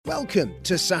Welcome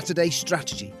to Saturday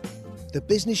Strategy, the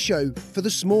business show for the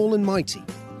small and mighty.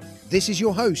 This is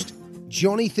your host,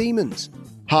 Johnny Thiemens.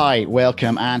 Hi,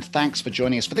 welcome, and thanks for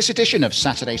joining us for this edition of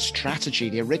Saturday Strategy,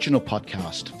 the original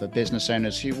podcast for business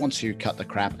owners who want to cut the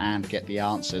crap and get the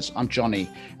answers. I'm Johnny,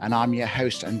 and I'm your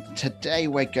host, and today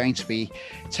we're going to be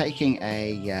taking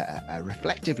a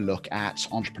reflective look at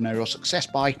entrepreneurial success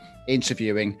by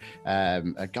interviewing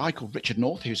a guy called Richard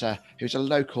North, who's a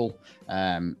local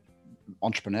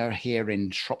entrepreneur here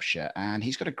in Shropshire, and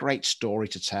he's got a great story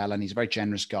to tell, and he's a very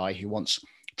generous guy who wants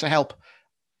to help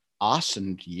us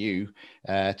and you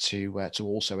to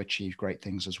also achieve great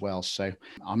things as well. So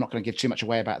I'm not going to give too much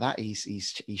away about that.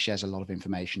 He shares a lot of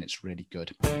information. It's really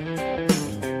good.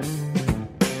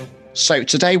 So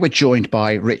today we're joined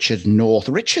by Richard North.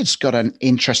 Richard's got an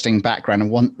interesting background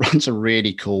and runs a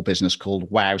really cool business called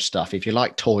Wow Stuff. If you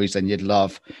like toys, then you'd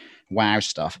love Wow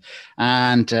Stuff.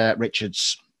 And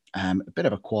Richard's a bit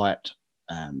of a quiet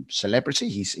celebrity.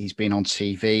 He's been on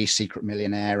TV, Secret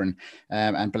Millionaire,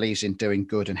 and believes in doing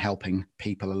good and helping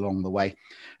people along the way.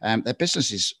 Their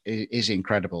business is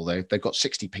incredible though. They've got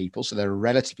 60 people, so they're a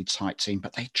relatively tight team,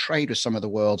 but they trade with some of the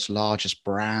world's largest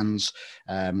brands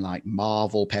like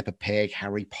Marvel, Peppa Pig,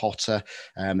 Harry Potter.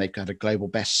 They've got a global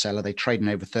bestseller. They trade in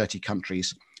over 30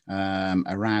 countries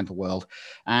around the world,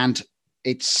 and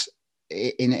it's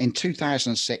in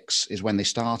 2006 is when they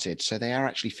started. So they are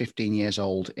actually 15 years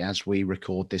old as we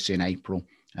record this in April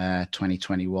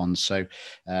 2021. So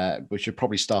we should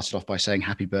probably start it off by saying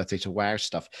happy birthday to Wow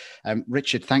Stuff.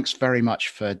 Richard, thanks very much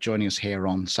for joining us here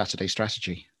on Saturday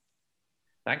Strategy.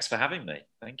 Thanks for having me.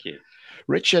 Thank you.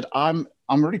 Richard, I'm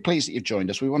really pleased that you've joined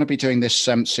us. We want to be doing this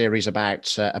series about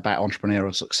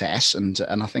entrepreneurial success, and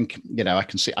I think I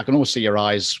can always see your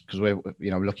eyes because we're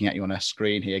looking at you on a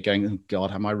screen here, going, oh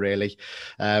God, am I really?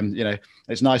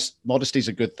 It's nice. Modesty is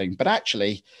a good thing, but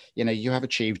actually, you have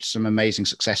achieved some amazing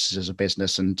successes as a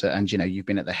business, and you've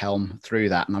been at the helm through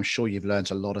that, and I'm sure you've learned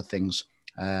a lot of things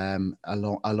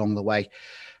along the way.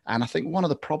 And I think one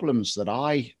of the problems that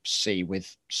I see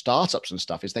with startups and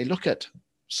stuff is they look at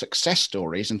success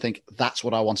stories and think that's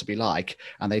what I want to be like,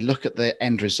 and they look at the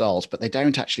end result, but they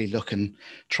don't actually look and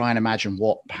try and imagine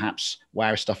what perhaps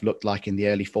Wow Stuff looked like in the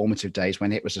early formative days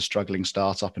when it was a struggling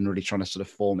startup and really trying to sort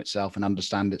of form itself and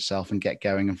understand itself and get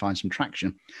going and find some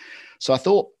traction. So I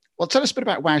thought, well, tell us a bit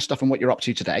about Wow Stuff and what you're up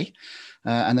to today,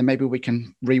 and then maybe we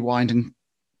can rewind and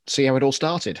see how it all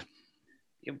started.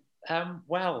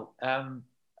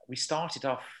 We started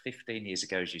off 15 years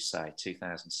ago, as you say,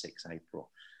 2006 April.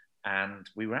 And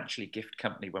we were actually a gift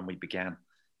company when we began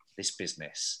this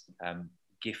business.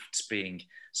 Gifts being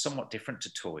somewhat different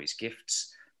to toys.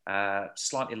 Gifts,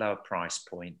 slightly lower price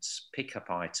points, pick-up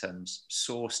items,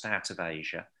 sourced out of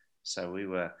Asia. So we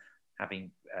were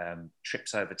having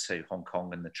trips over to Hong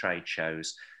Kong and the trade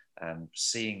shows,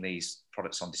 seeing these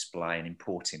products on display and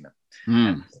importing them.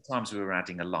 And sometimes we were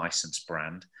adding a licensed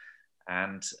brand.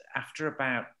 And after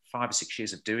about 5 or 6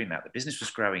 years of doing that, the business was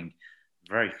growing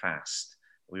very fast.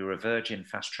 We were a Virgin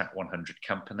Fast Track 100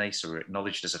 company, so we were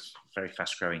acknowledged as a very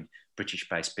fast-growing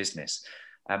British-based business.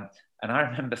 And I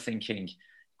remember thinking,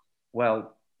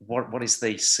 well, what is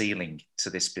the ceiling to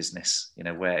this business?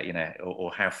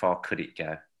 Or how far could it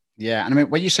go? Yeah, and I mean,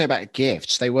 when you say about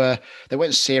gifts, they weren't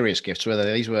serious gifts, were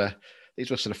they? These were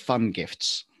sort of fun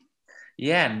gifts.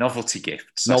 Yeah, novelty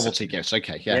gifts. Novelty gifts.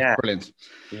 Okay, yeah, brilliant.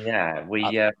 Yeah,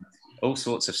 we all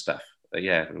sorts of stuff.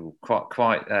 Yeah,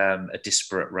 quite a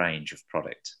disparate range of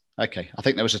product. Okay, I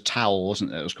think there was a towel,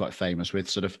 wasn't there? It was quite famous with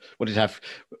sort of, what did it have,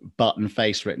 butt and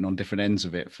face written on different ends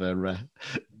of it for.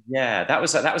 Yeah, that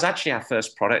was actually our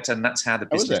first product, and that's how the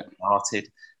business started.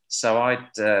 So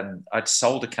I'd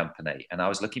sold a company, and I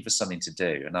was looking for something to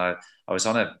do, and I was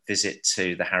on a visit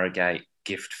to the Harrogate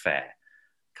gift fair,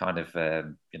 kind of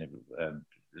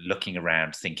looking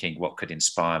around, thinking what could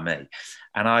inspire me,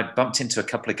 and I bumped into a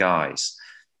couple of guys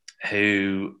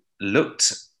who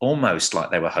looked almost like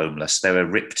they were homeless. They were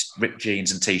ripped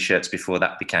jeans and T-shirts before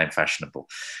that became fashionable.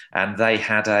 And they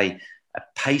had a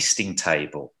pasting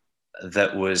table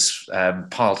that was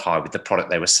piled high with the product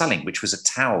they were selling, which was a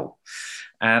towel.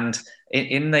 And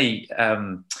in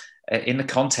the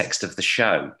context of the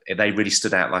show, they really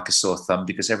stood out like a sore thumb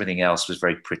because everything else was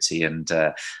very pretty and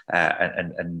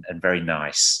very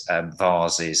nice.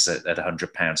 Vases at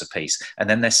 £100 a piece. And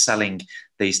then they're selling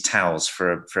these towels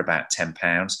for about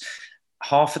 £10.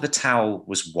 Half of the towel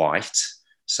was white.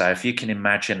 So if you can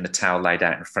imagine the towel laid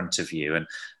out in front of you, and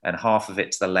half of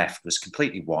it to the left was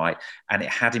completely white, and it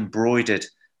had embroidered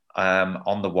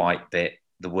on the white bit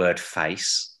the word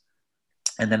face.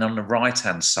 And then on the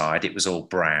right-hand side, it was all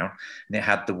brown, and it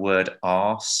had the word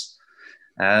arse.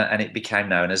 and it became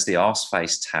known as the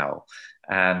Arseface towel.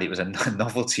 And it was a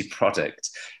novelty product.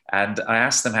 And I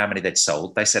asked them how many they'd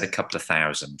sold. They said a couple of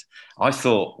thousand. I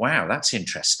thought, wow, that's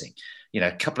interesting.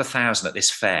 A couple of thousand at this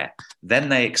fair. Then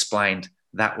they explained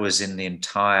that was in the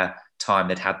entire time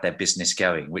they'd had their business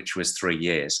going, which was 3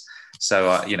 years. So,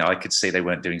 I could see they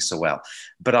weren't doing so well.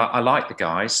 But I liked the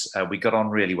guys. We got on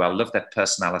really well, loved their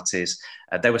personalities.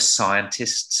 They were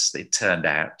scientists, it turned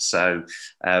out. So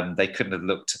they couldn't have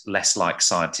looked less like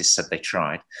scientists had they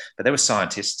tried. But they were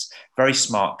scientists, very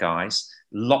smart guys,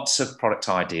 lots of product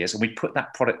ideas. And we put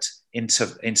that product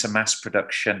into mass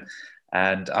production.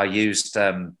 And I used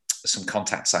some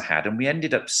contacts I had. And we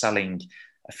ended up selling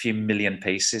a few million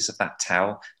pieces of that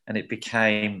towel. And it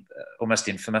became almost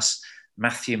infamous.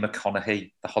 Matthew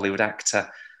McConaughey, the Hollywood actor,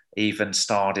 even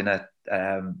starred in a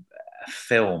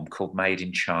film called Made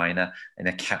in China in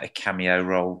a cameo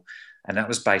role. And that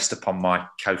was based upon my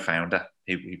co-founder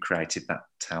who created that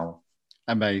towel.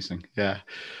 Amazing. Yeah.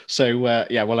 So,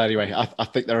 well, anyway, I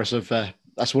think there are sort of,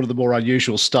 that's one of the more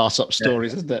unusual startup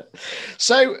stories, isn't it?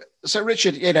 So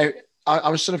Richard, I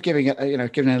was sort of giving an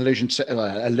alluding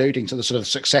to the sort of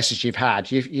successes you've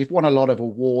had. You've won a lot of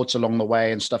awards along the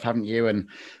way and stuff, haven't you? And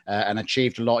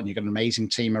achieved a lot, and you've got an amazing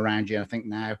team around you. I think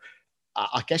now,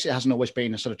 I guess it hasn't always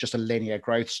been a sort of just a linear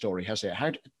growth story, has it?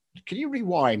 Can you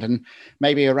rewind and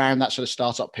maybe around that sort of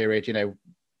startup period,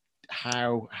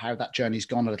 how that journey's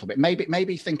gone a little bit?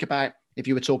 Maybe think about if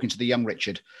you were talking to the young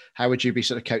Richard, how would you be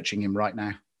sort of coaching him right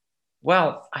now?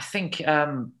 Well, I think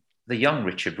the young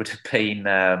Richard would have been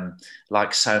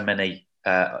like so many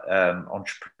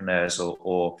entrepreneurs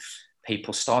or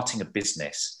people starting a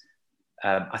business.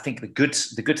 I think the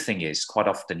good thing is quite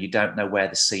often you don't know where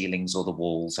the ceilings or the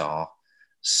walls are,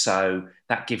 so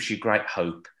that gives you great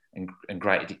hope and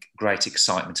great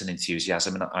excitement and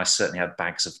enthusiasm. And I certainly had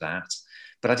bags of that,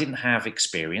 but I didn't have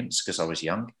experience because I was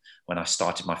young. When I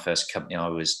started my first company, I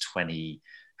was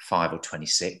 25 or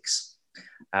 26.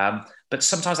 But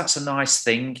sometimes that's a nice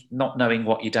thing, not knowing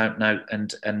what you don't know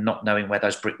and not knowing where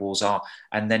those brick walls are.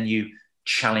 And then you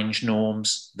challenge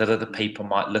norms that other people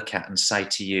might look at and say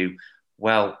to you,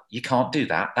 well, you can't do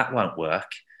that. That won't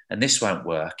work. And this won't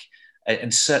work.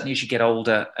 And certainly as you get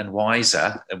older and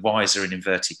wiser in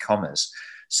inverted commas,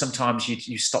 sometimes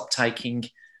you stop taking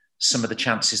some of the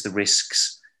chances, the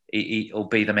risks, or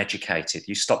be them educated.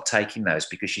 You stop taking those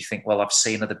because you think, well, I've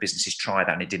seen other businesses try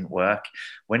that and it didn't work.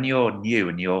 When you're new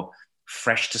and you're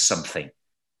fresh to something,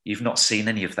 you've not seen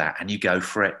any of that and you go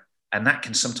for it. And that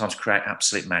can sometimes create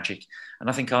absolute magic. And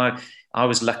I think I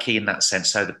was lucky in that sense.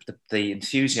 So the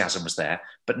enthusiasm was there,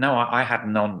 but no, I had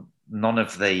none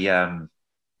of the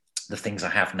things I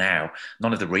have now,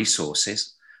 none of the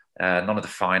resources, none of the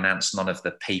finance, none of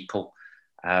the people.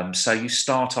 So you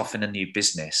start off in a new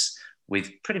business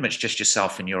with pretty much just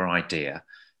yourself and your idea.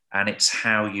 And it's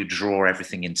how you draw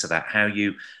everything into that, how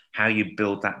you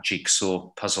build that jigsaw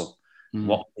puzzle.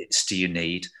 What bits do you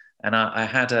need? And I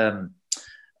had an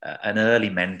early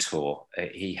mentor.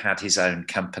 He had his own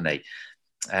company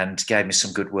and gave me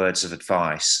some good words of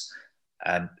advice.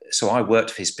 So I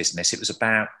worked for his business. It was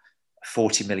about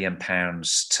 £40 million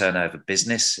turnover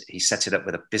business. He set it up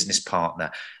with a business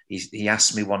partner. He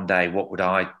asked me one day, what would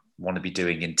I want to be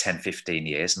doing in 10, 15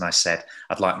 years? And I said,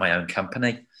 I'd like my own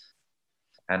company.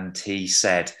 And he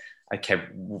said, okay,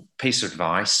 piece of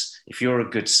advice. If you're a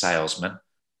good salesman,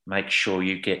 make sure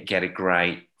you get a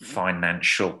great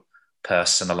financial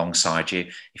person alongside you.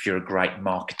 If you're a great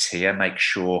marketeer, make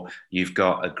sure you've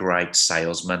got a great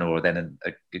salesman or then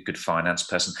a good finance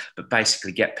person, but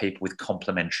basically get people with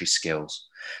complementary skills.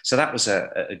 So that was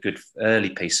a good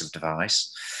early piece of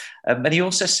advice. And he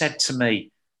also said to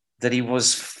me that he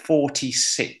was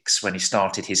 46 when he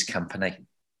started his company.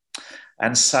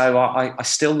 And so I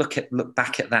still look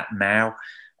back at that now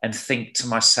and think to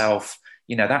myself,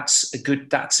 that's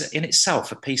in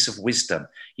itself a piece of wisdom.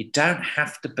 You don't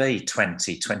have to be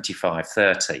 20, 25,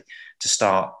 30 to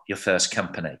start your first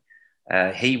company.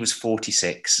 He was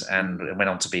 46 and went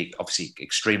on to be obviously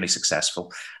extremely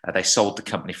successful. They sold the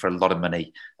company for a lot of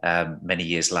money many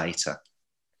years later.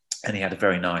 And he had a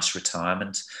very nice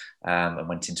retirement and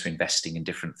went into investing in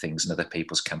different things in other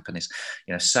people's companies.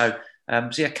 So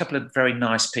a couple of very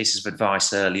nice pieces of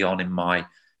advice early on in my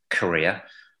career.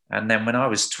 And then when I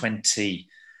was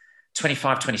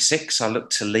 25, 26, I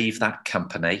looked to leave that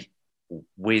company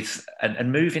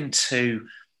and move into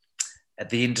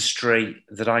the industry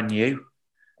that I knew.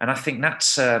 And I think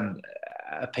that's a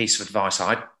piece of advice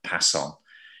I'd pass on.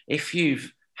 If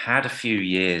you've had a few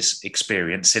years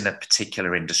experience in a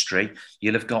particular industry,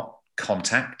 you'll have got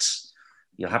contacts,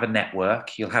 you'll have a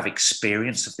network, you'll have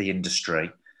experience of the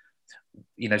industry.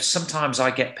 sometimes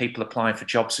I get people applying for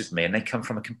jobs with me and they come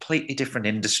from a completely different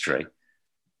industry.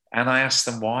 And I ask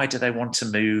them, why do they want to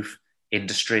move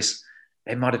industries?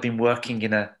 They might have been working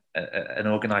in an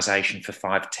organization for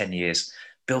 5 or 10 years,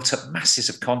 built up masses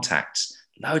of contacts,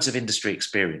 loads of industry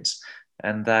experience.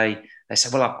 And they say,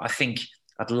 well, I think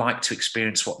I'd like to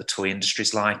experience what the toy industry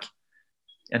is like.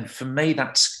 And for me,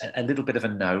 that's a little bit of a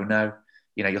no-no.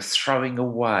 You're throwing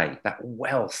away that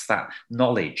wealth, that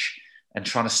knowledge, and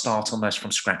trying to start almost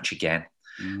from scratch again.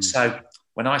 So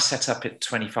when I set up at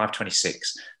 25,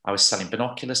 26, I was selling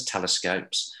binoculars,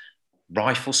 telescopes,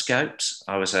 rifle scopes.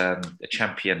 I was a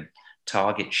champion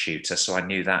target shooter, so I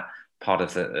knew that part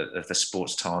of the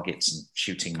sports targets and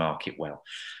shooting market well.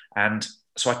 And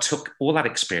so I took all that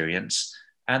experience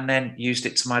and then used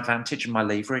it to my advantage and my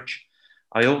leverage.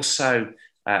 I also,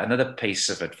 another piece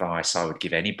of advice I would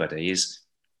give anybody is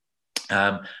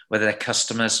whether they're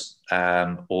customers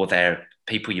or they're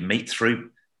people you meet through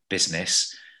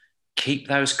business, keep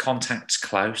those contacts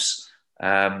close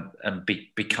and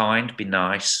be kind, be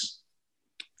nice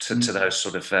to those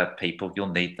sort of people. You'll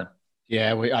need them.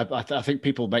 Yeah, I think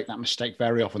people make that mistake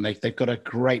very often. They've got a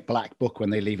great black book when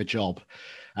they leave a job.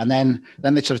 And then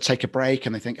they sort of take a break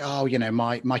and they think, oh,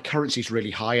 my currency is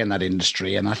really high in that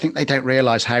industry. And I think they don't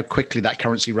realize how quickly that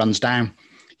currency runs down.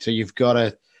 So you've got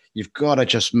to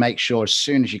just make sure as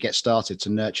soon as you get started to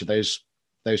nurture those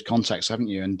contacts, haven't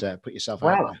you? And put yourself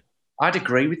out there. I'd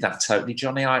agree with that totally,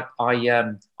 Johnny. I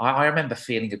remember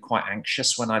feeling quite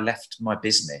anxious when I left my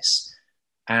business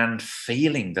and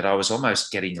feeling that I was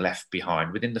almost getting left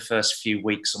behind within the first few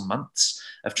weeks or months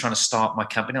of trying to start my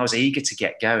company. I was eager to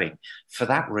get going. For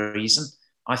that reason,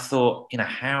 I thought,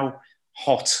 how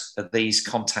hot are these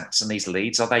contacts and these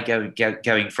leads? Are they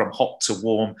going from hot to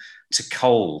warm to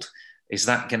cold? Is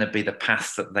that going to be the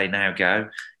path that they now go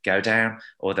down,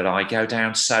 or that I go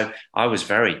down? So I was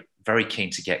very, very keen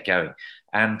to get going.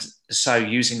 And so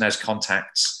using those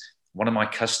contacts, one of my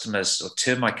customers or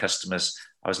two of my customers,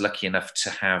 I was lucky enough to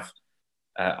have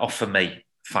offer me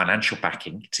financial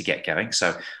backing to get going.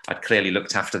 So I'd clearly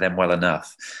looked after them well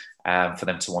enough for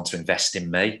them to want to invest in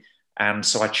me. And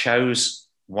so I chose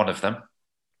one of them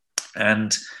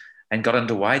and got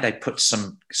underway. They put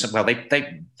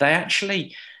they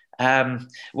actually,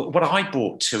 what I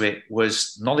brought to it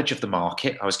was knowledge of the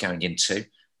market I was going into,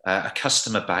 a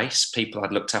customer base, people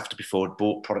I'd looked after before had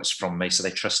bought products from me, so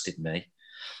they trusted me,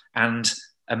 and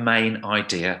a main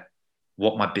idea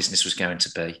what my business was going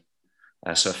to be.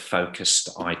 So a focused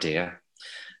idea.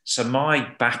 So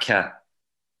my backer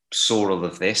saw all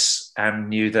of this and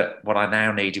knew that what I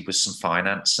now needed was some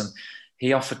finance. And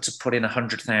he offered to put in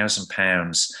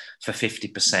 £100,000 for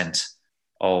 50%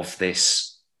 of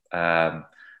this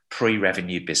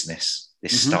pre-revenue business,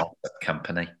 this startup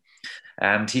company.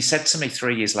 And he said to me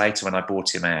 3 years later when I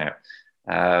bought him out,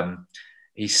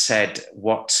 he said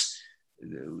what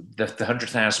the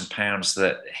 £100,000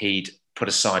 that he'd put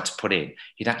aside to put in,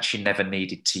 he'd actually never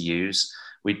needed to use.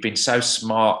 We'd been so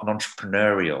smart and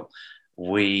entrepreneurial.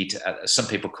 Some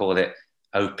people call it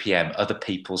OPM, other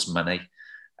people's money.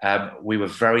 We were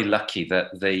very lucky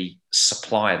that the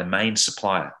main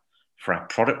supplier for our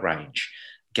product range,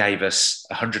 gave us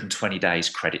 120 days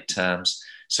credit terms.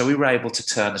 So we were able to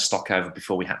turn the stock over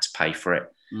before we had to pay for it.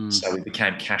 So we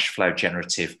became cash flow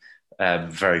generative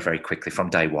very, very quickly from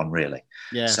day one, really.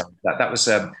 Yeah. So that was,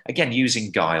 again,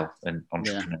 using guile and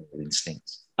entrepreneurial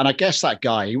instincts. And I guess that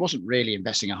guy, he wasn't really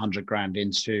investing 100 grand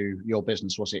into your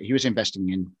business, was it? He was investing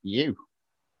in you.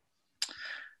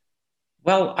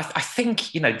 Well, I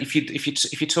think,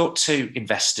 if you talk to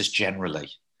investors generally,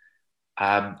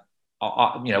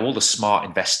 all the smart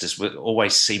investors would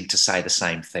always seem to say the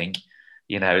same thing.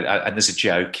 And there's a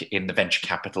joke in the venture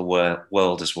capital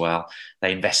world as well.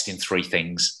 They invest in three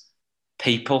things: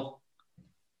 people,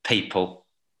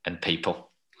 and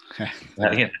people.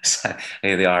 So,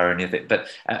 the irony of it. But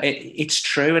it's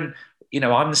true. And,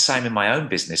 I'm the same in my own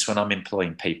business. When I'm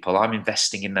employing people, I'm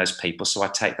investing in those people. So I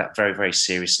take that very, very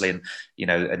seriously. And,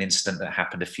 an incident that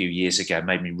happened a few years ago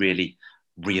made me really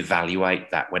reevaluate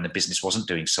that when the business wasn't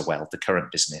doing so well, the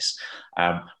current business.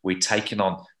 We'd taken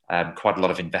on quite a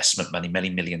lot of investment money, many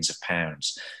millions of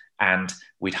pounds. And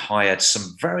we'd hired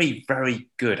some very, very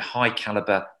good, high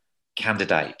caliber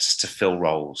candidates to fill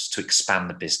roles, to expand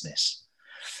the business.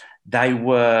 They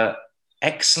were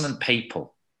excellent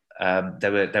people. They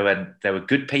were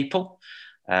good people.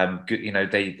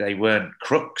 They weren't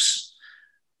crooks,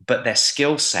 but their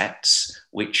skill sets,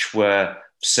 which were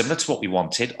similar to what we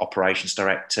wanted, operations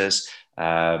directors. We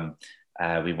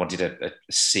wanted a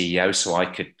CEO so I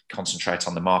could concentrate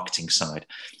on the marketing side,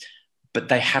 but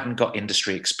they hadn't got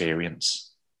industry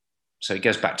experience. So it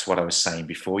goes back to what I was saying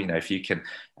before. If you can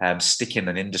stick in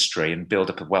an industry and build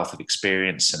up a wealth of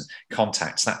experience and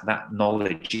contacts, that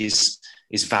knowledge is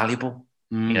valuable.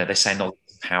 They say knowledge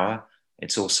is power.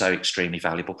 It's also extremely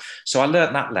valuable. So I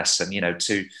learned that lesson,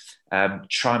 to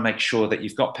try and make sure that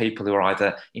you've got people who are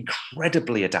either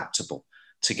incredibly adaptable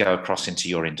to go across into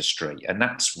your industry, and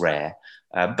that's rare,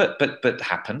 but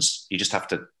happens. You just have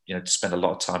to spend a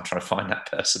lot of time trying to find that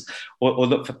person, or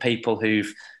look for people who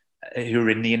are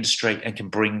in the industry and can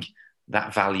bring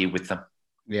that value with them.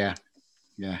 Yeah,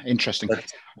 interesting.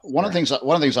 One of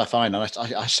the things I find, and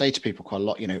I say to people quite a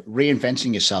lot,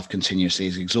 reinventing yourself continuously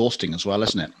is exhausting as well,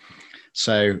 isn't it?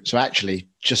 So actually,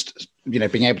 just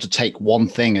being able to take one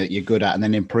thing that you're good at and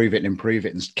then improve it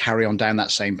and carry on down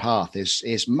that same path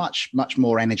is much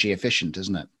more energy efficient,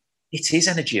 isn't it? It is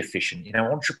energy efficient.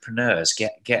 Entrepreneurs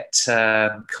get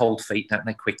cold feet, don't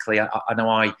they? Quickly. I know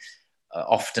I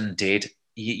often did.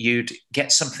 You'd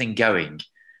get something going,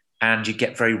 and you'd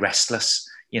get very restless.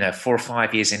 4 or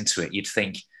 5 years into it, you'd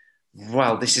think,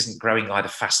 well, this isn't growing either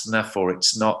fast enough, or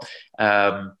it's not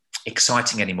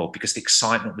exciting anymore, because the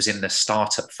excitement was in the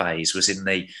startup phase, was in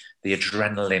the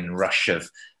adrenaline rush of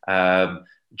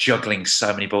juggling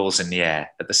so many balls in the air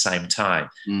at the same time.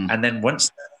 And then once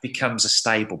that becomes a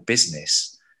stable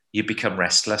business, you become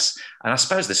restless. And I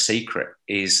suppose the secret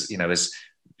is, as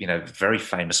very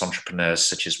famous entrepreneurs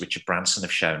such as Richard Branson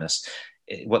have shown us,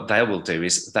 what they will do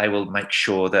is they will make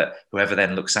sure that whoever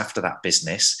then looks after that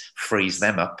business frees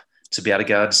them up to be able to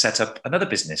go and set up another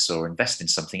business or invest in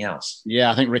something else. Yeah,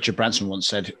 I think Richard Branson once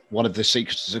said one of the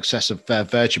secrets to success of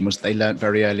Virgin was they learned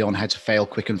very early on how to fail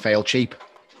quick and fail cheap.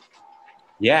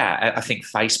 Yeah, I think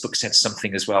Facebook said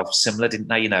something as well similar, didn't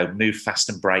they? Move fast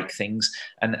and break things.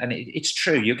 And it's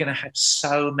true. You're going to have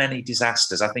so many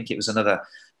disasters. I think it was another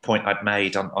point I'd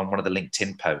made on one of the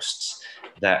LinkedIn posts,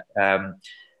 that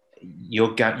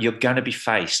you're going to be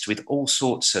faced with all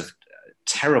sorts of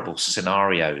terrible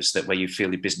scenarios where you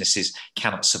feel your businesses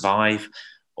cannot survive,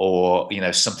 or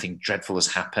something dreadful has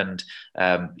happened.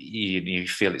 You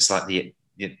feel it's like the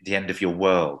end of your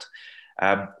world.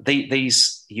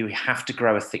 These you have to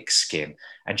grow a thick skin,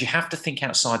 and you have to think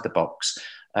outside the box.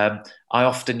 I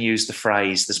often use the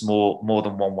phrase, "There's more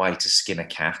than one way to skin a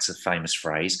cat," a famous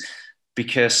phrase,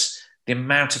 because the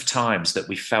amount of times that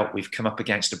we felt we've come up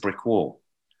against a brick wall.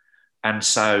 And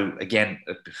so, again,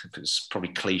 it's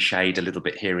probably cliched a little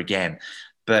bit here again,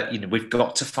 but we've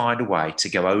got to find a way to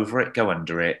go over it, go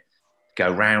under it,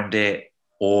 go round it,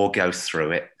 or go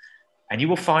through it, and you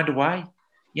will find a way.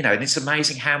 And it's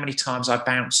amazing how many times I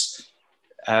bounce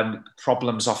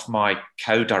problems off my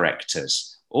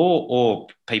co-directors or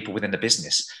people within the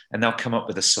business, and they'll come up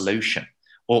with a solution,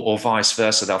 or vice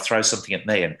versa. They'll throw something at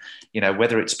me, and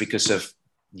whether it's because of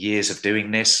years of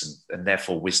doing this and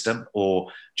therefore wisdom,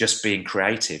 or just being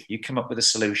creative, you come up with a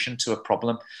solution to a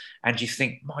problem, and you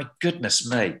think, my goodness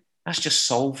me, that's just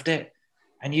solved it.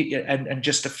 And and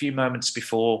just a few moments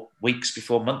before, weeks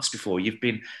before, months before, you've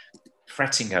been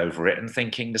fretting over it and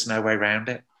thinking there's no way around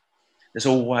it. There's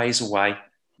always a way.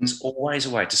 There's always a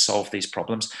way to solve these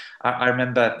problems. I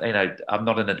remember, I'm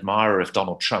not an admirer of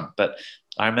Donald Trump, but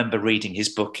I remember reading his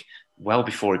book well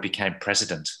before he became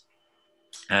president.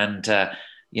 And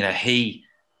he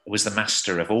was the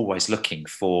master of always looking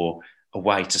for a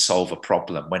way to solve a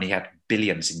problem when he had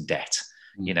billions in debt.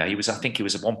 I think he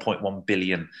was at $1.1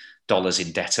 billion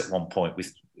in debt at one point,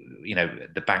 with,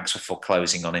 the banks were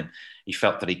foreclosing on him. He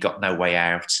felt that he got no way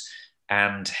out.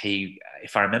 And he,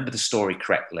 if I remember the story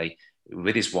correctly,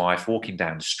 with his wife walking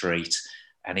down the street,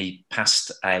 and he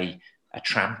passed a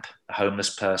tramp, a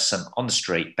homeless person on the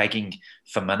street begging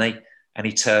for money. And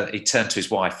he turned to his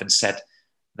wife and said,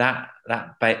 that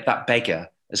beggar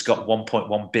has got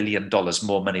 $1.1 billion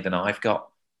more money than I've got,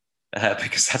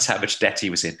 because that's how much debt he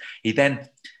was in.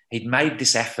 He'd made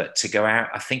this effort to go out,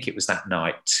 I think it was that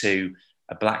night, to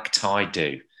a black tie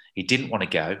do. He didn't want to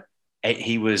go.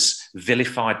 He was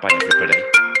vilified by everybody.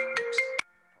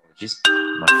 Apologies,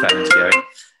 my phone's going.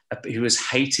 He was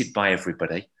hated by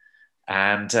everybody.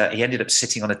 And he ended up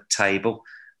sitting on a table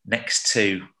next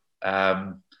to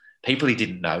people he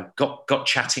didn't know, got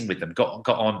chatting with them, got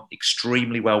on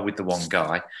extremely well with the one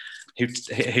guy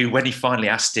who when he finally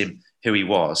asked him who he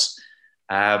was,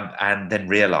 and then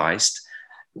realized,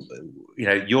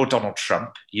 you're Donald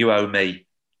Trump, you owe me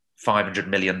 $500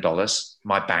 million,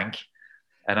 my bank,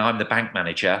 and I'm the bank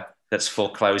manager that's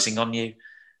foreclosing on you.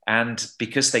 And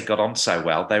because they got on so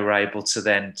well, they were able to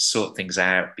then sort things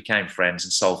out, became friends,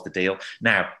 and solved the deal.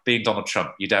 Now, being Donald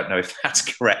Trump, you don't know if that's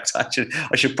correct.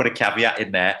 I should put a caveat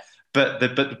in there.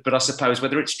 But I suppose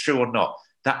whether it's true or not,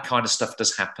 that kind of stuff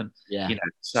does happen. Yeah. You know,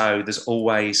 so there's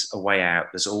always a way out.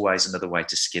 There's always another way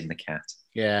to skin the cat.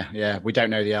 Yeah, yeah. We don't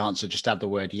know the answer. Just add the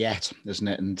word "yet," isn't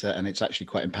it? And it's actually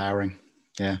quite empowering.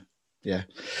 Yeah, yeah.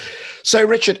 So,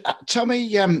 Richard, tell me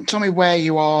where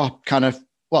you are. Kind of.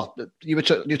 Well, you're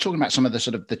talking about some of the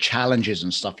sort of the challenges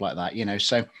and stuff like that. You know,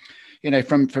 so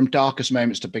from darkest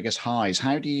moments to biggest highs.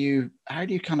 How do you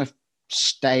kind of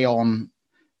stay on?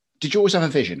 Did you always have a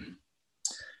vision?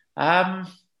 I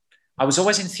was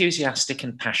always enthusiastic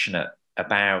and passionate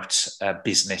about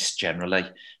business generally.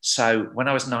 So when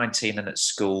I was 19 and at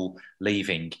school,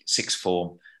 leaving sixth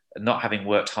form, not having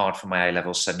worked hard for my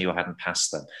A-levels, so I knew I hadn't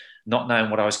passed them, not knowing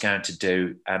what I was going to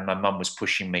do, and my mum was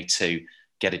pushing me to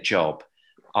get a job,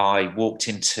 I walked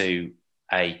into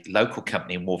a local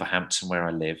company in Wolverhampton where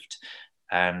I lived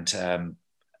and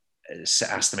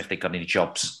asked them if they'd got any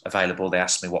jobs available. They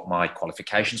asked me what my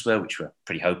qualifications were, which were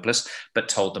pretty hopeless, but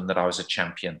told them that I was a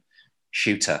champion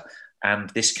shooter. And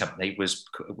this company was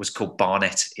called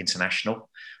Barnett International,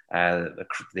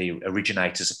 the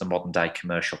originators of the modern day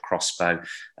commercial crossbow,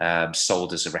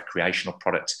 sold as a recreational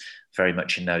product very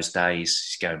much in those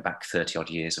days, going back 30 odd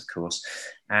years, of course.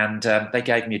 And they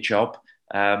gave me a job.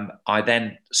 I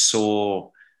then saw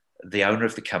the owner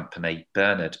of the company,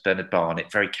 Bernard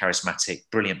Barnett, very charismatic,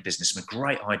 brilliant businessman,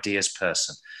 great ideas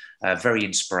person, very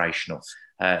inspirational.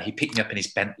 He picked me up in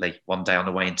his Bentley one day on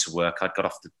the way into work. I'd got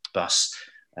off the bus.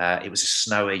 It was a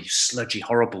snowy, sludgy,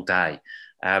 horrible day.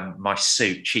 My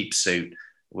suit, cheap suit,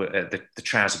 the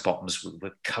trouser bottoms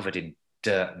were covered in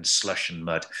dirt and slush and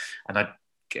mud. And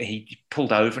he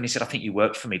pulled over and he said, "I think you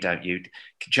work for me, don't you?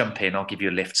 Jump in, I'll give you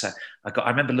a lift." So I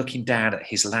remember looking down at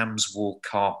his lamb's wool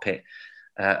carpet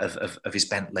of his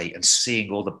Bentley and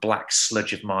seeing all the black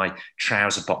sludge of my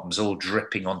trouser bottoms all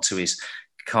dripping onto his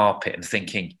carpet and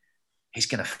thinking, he's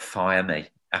going to fire me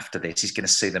after this. He's going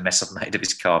to see the mess I've made of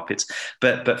his carpets.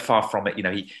 But far from it,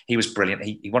 he was brilliant.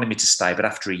 He wanted me to stay, but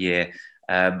after a year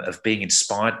of being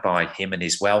inspired by him and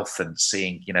his wealth and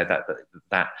seeing,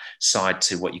 that side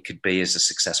to what you could be as a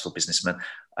successful businessman,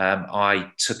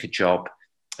 I took a job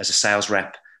as a sales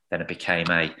rep. Then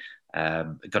I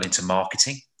got into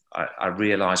marketing. I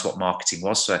realized what marketing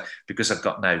was. So because I've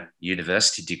got no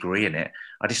university degree in it,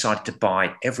 I decided to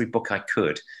buy every book I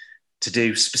could to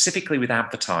do specifically with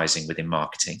advertising within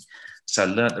marketing. So I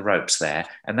learnt the ropes there,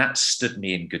 and that stood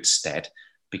me in good stead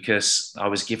because I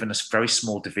was given a very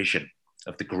small division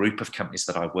of the group of companies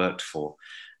that I worked for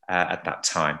at that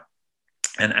time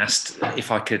and asked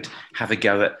if I could have a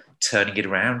go at turning it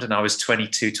around. And I was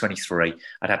 22, 23.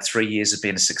 I'd had 3 years of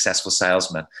being a successful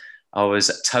salesman. I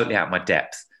was totally out of my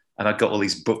depth. And I got all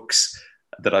these books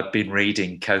that I'd been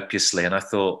reading copiously. And I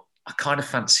thought, I kind of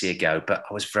fancy a go, but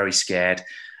I was very scared.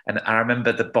 And I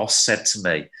remember the boss said to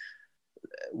me,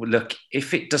 "Look,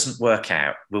 if it doesn't work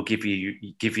out, we'll give you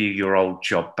your old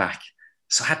job back."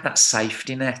 So I had that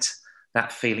safety net,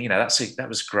 that feeling, that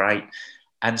was great.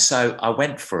 And so I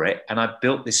went for it and I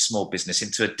built this small business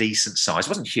into a decent size. It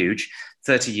wasn't huge.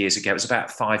 30 years ago, it was about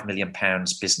 £5 million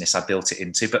business I built it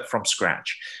into, but from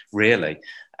scratch, really.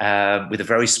 With a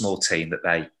very small team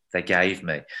that they gave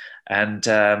me. And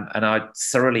I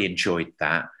thoroughly enjoyed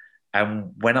that.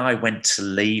 And when I went to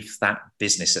leave that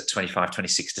business at 25,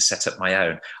 26 to set up my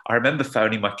own, I remember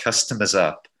phoning my customers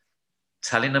up,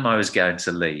 telling them I was going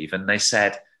to leave. And they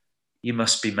said, "You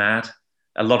must be mad."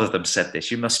 A lot of them said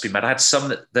this, "You must be mad." I had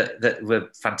some that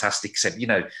were fantastic, said,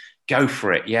 "Go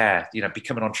for it. Yeah,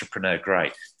 become an entrepreneur.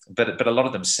 Great." But a lot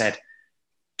of them said,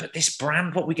 "But this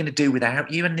brand, what are we going to do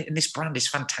without you? And this brand is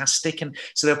fantastic." And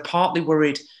so they're partly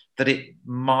worried that it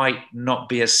might not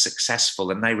be as successful,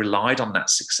 and they relied on that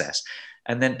success.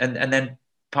 And then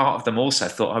part of them also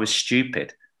thought I was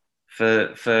stupid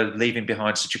for leaving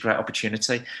behind such a great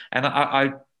opportunity.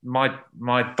 And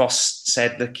my boss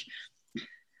said, "Look,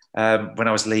 when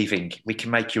I was leaving, we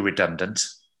can make you redundant,"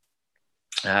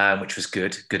 which was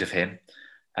good of him.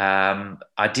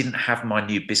 I didn't have my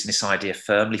new business idea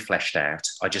firmly fleshed out.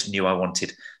 I just knew I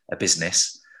wanted a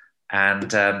business,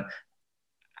 and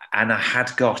I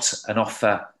had got an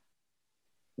offer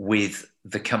with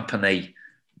the company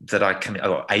that a company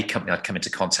I'd come into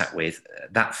contact with.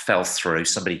 That fell through.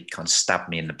 Somebody kind of stabbed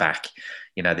me in the back.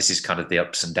 This is kind of the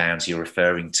ups and downs you're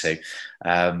referring to.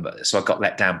 So I got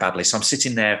let down badly. So I'm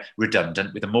sitting there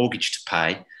redundant with a mortgage to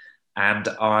pay, and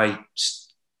I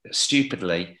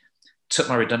stupidly took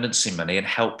my redundancy money and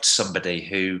helped somebody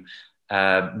who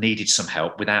needed some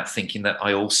help without thinking that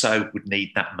I also would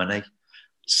need that money.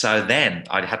 So then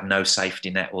I had no safety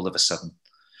net all of a sudden.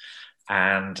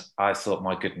 And I thought,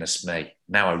 my goodness me,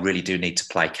 now I really do need to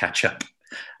play catch up.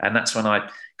 And that's when I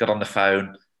got on the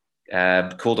phone,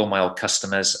 called all my old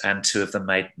customers, and 2 of them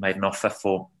made an offer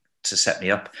to set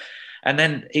me up. And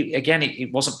then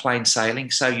it wasn't plain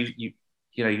sailing. So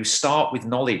you start with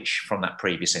knowledge from that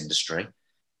previous industry,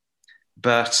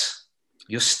 but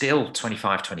you're still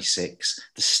 25, 26.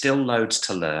 There's still loads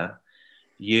to learn.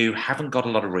 You haven't got a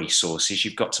lot of resources.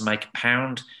 You've got to make a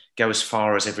pound go as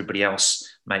far as everybody else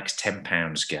makes 10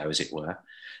 pounds go, as it were.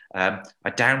 I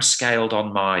downscaled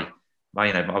on my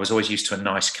I was always used to a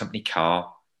nice company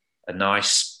car, a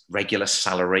nice regular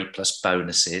salary plus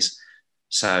bonuses.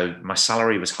 So my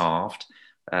salary was halved,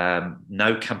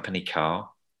 no company car.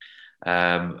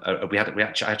 We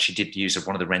actually did use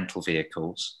one of the rental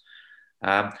vehicles.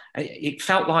 It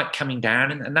felt like coming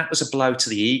down, and that was a blow to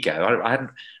the ego. I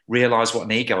hadn't realised what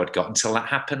an ego I'd got until that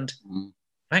happened.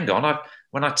 Hang on,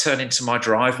 when I turn into my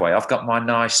driveway, I've got my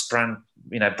nice brand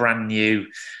new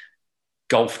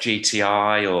Golf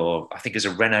GTI, or I think it was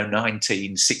a Renault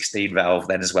 19 16 valve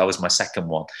then, as well as my second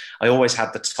one. I always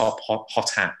had the top hot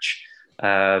hatch,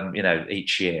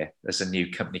 each year as a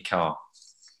new company car,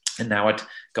 and now I'd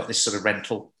got this sort of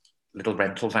little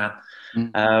rental van.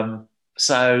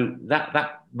 So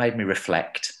that made me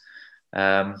reflect.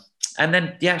 And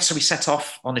then, so we set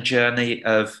off on a journey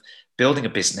of building a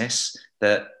business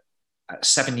that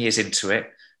 7 years into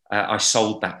it, I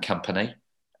sold that company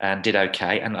and did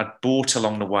okay. And I bought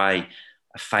along the way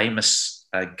a famous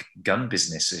gun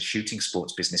business, a shooting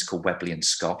sports business called Webley and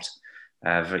Scott.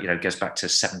 It goes back to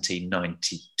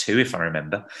 1792, if I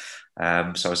remember.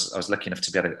 So I was lucky enough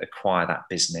to be able to acquire that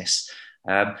business.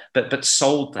 But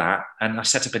sold that, and I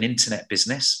set up an internet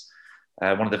business,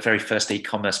 one of the very first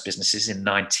e-commerce businesses in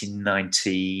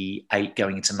 1998,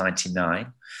 going into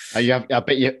 99.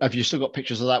 Have you still got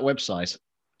pictures of that website?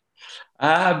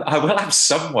 I will have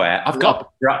somewhere. I've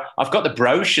got the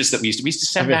brochures that we used to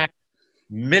send out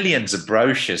millions of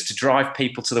brochures to drive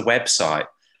people to the website.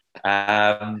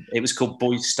 It was called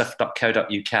boysstuff.co.uk.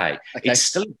 Okay. It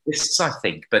still exists, I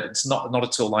think, but it's not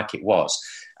at all like it was.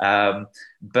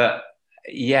 But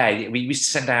yeah, we used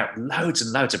to send out loads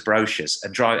and loads of brochures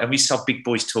and we sold big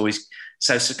boys toys.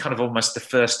 So kind of almost the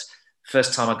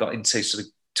first time I got into sort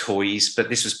of toys, but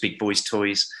this was big boys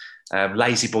toys,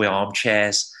 lazy boy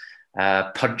armchairs,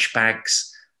 punch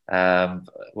bags,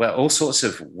 all sorts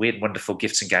of weird, wonderful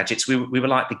gifts and gadgets. We were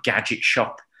like the gadget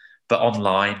shop, but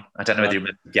online. I don't know whether you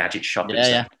remember the gadget shop.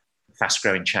 Yeah. Fast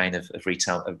growing chain of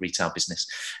retail business.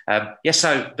 But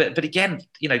again,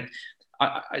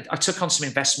 I took on some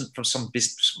investment from some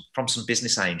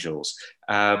business angels.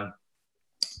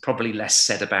 Probably less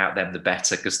said about them, the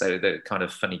better, because they're kind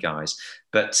of funny guys.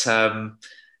 But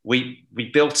we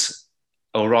built,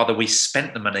 or rather, we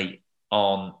spent the money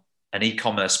on an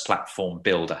e-commerce platform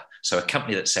builder. So a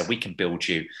company that said, we can build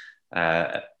you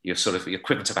your sort of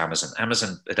equivalent of Amazon.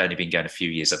 Amazon had only been going a few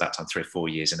years at that time, 3 or 4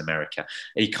 years in America.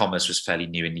 E-commerce was fairly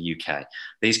new in the UK.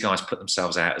 These guys put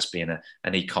themselves out as being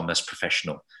an e-commerce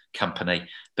professional company.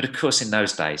 But of course, in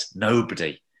those days,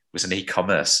 nobody was an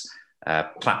e-commerce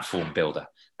platform builder.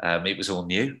 It was all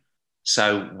new.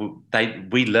 So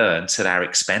we learned at our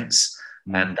expense.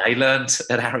 And they learned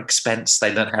at our expense.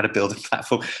 They learned how to build a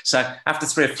platform. So after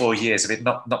 3 or 4 years of it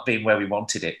not being where we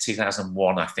wanted it,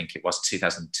 2001, I think it was,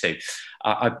 2002,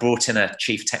 I brought in a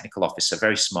chief technical officer,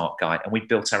 very smart guy, and we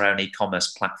built our own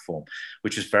e-commerce platform,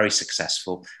 which was very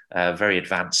successful, very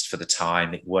advanced for the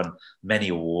time. It won many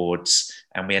awards,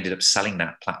 and we ended up selling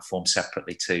that platform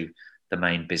separately to the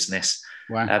main business.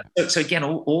 Wow. So again,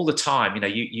 all the time,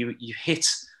 you hit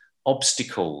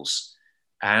obstacles,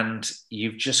 and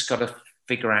you've just got to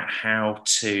figure out how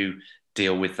to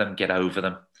deal with them, get over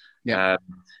them. Yeah.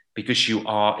 Because you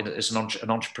are, as an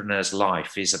entrepreneur's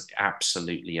life is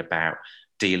absolutely about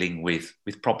dealing with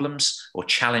problems or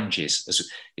challenges. As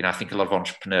I think a lot of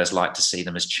entrepreneurs like to see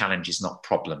them as challenges, not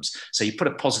problems. So you put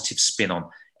a positive spin on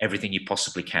everything you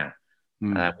possibly can,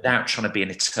 without trying to be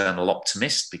an eternal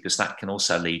optimist, because that can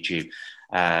also lead you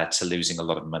to losing a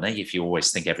lot of money if you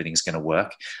always think everything's going to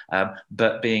work.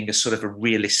 But being a sort of a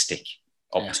realistic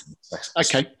optimist.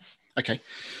 Okay.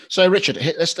 So Richard,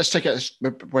 let's take it.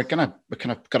 We're kind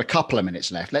of got a couple of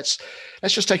minutes left. Let's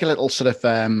just take a little sort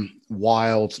of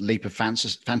wild leap of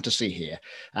fantasy here.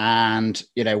 And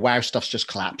wow, stuff's just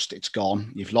collapsed. It's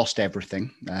gone. You've lost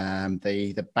everything.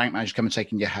 The bank manager's come and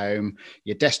taken you home.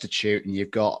 You're destitute, and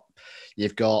you've got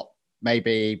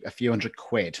maybe a few hundred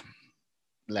quid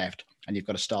left, and you've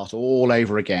got to start all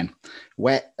over again.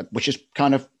 Which is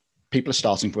kind of, people are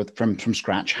starting from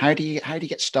scratch. How do you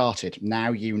get started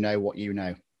now? You know what you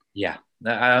know. Yeah.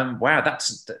 Wow.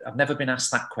 I've never been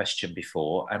asked that question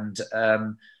before, and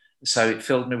so it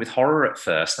filled me with horror at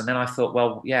first. And then I thought,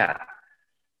 well, yeah,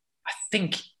 I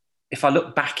think if I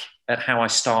look back at how I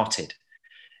started.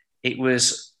 It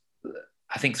was,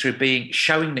 I think, through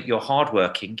showing that you're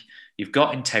hardworking, you've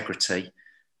got integrity,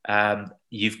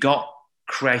 you've got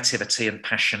creativity and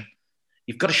passion.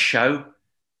 You've got to show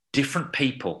different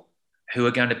people who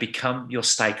are going to become your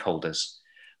stakeholders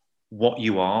what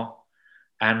you are,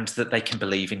 and that they can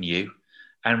believe in you.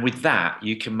 And with that,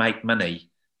 you can make money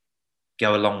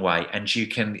go a long way, and you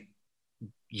can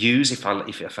use, if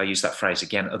I use that phrase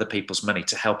again, other people's money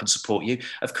to help and support you.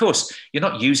 Of course, you're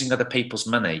not using other people's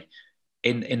money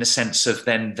in the sense of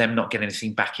then them not getting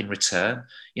anything back in return.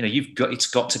 You know, it's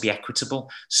got to be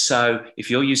equitable. So if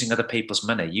you're using other people's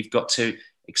money, you've got to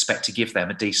expect to give them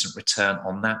a decent return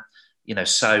on that. You know,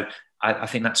 so I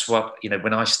think that's what, you know,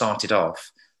 when I started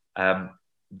off,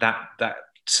 that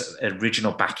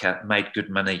original backer made good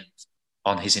money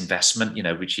on his investment, you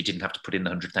know, which he didn't have to put in the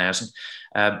 100,000.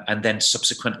 And then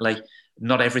subsequently,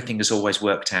 not everything has always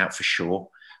worked out for sure.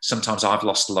 Sometimes I've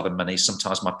lost a lot of money.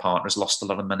 Sometimes my partner's lost a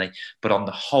lot of money. But on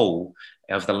the whole,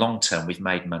 over the long term, we've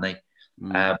made money.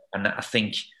 And I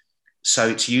think, so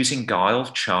it's using guile,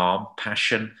 charm,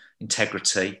 passion,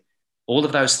 integrity, all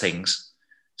of those things,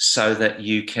 so that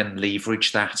you can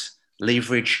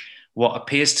leverage what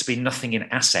appears to be nothing in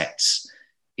assets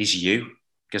is you.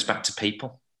 It goes back to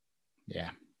people.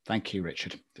 Yeah. Thank you,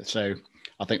 Richard. So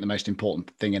I think the most important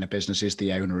thing in a business is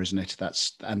the owner, isn't it?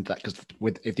 Because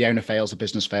if the owner fails, the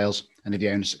business fails. And if the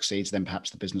owner succeeds, then perhaps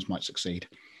the business might succeed.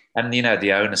 And, you know,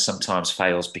 the owner sometimes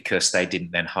fails because they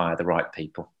didn't then hire the right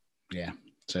people. Yeah.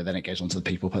 So then it goes on to the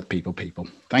people.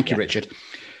 Thank you, Richard.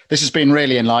 This has been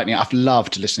really enlightening. I've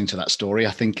loved listening to that story.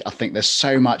 I think there's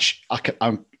so much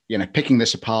I'm picking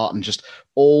this apart, and just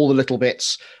all the little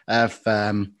bits of,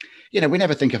 we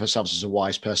never think of ourselves as a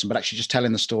wise person, but actually just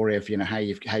telling the story of, how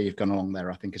you've gone along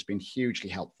there, I think has been hugely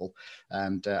helpful.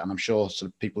 And I'm sure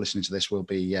sort of people listening to this will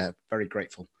be very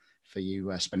grateful for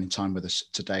you spending time with us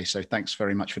today. So thanks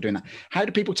very much for doing that. How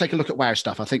do people take a look at Wow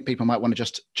Stuff? I think people might want to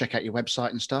just check out your website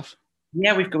and stuff.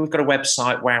 Yeah, we've got a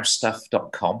website,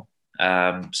 wowstuff.com.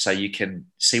 So you can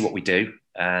see what we do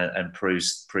and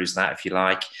peruse that if you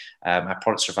like. Our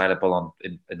products are available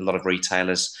in a lot of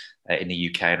retailers in the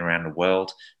UK and around the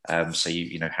world. So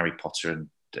Harry Potter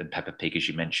and Peppa Pig, as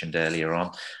you mentioned earlier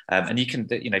on. And you can,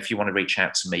 if you want to reach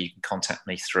out to me, you can contact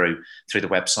me through the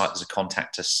website. There's a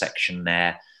contact us section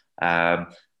there.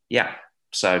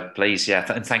 So please,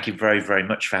 and thank you very, very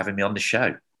much for having me on the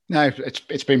show. No,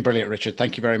 it's been brilliant, Richard.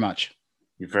 Thank you very much.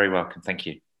 You're very welcome. Thank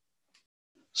you.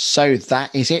 So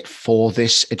that is it for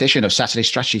this edition of Saturday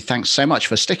Strategy. Thanks so much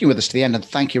for sticking with us to the end, and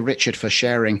thank you, Richard, for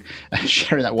sharing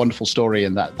that wonderful story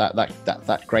and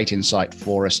that great insight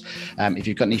for us. If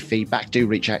you've got any feedback, do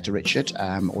reach out to Richard,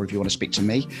 or if you want to speak to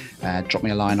me, drop me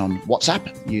a line on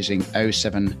WhatsApp using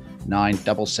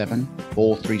 07977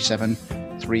 437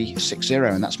 360,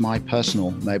 and that's my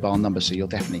personal mobile number, so you'll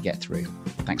definitely get through.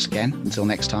 Thanks again. Until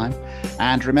next time.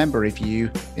 And remember, if you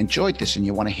enjoyed this and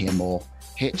you want to hear more,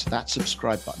 hit that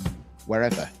subscribe button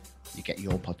wherever you get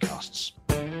your podcasts.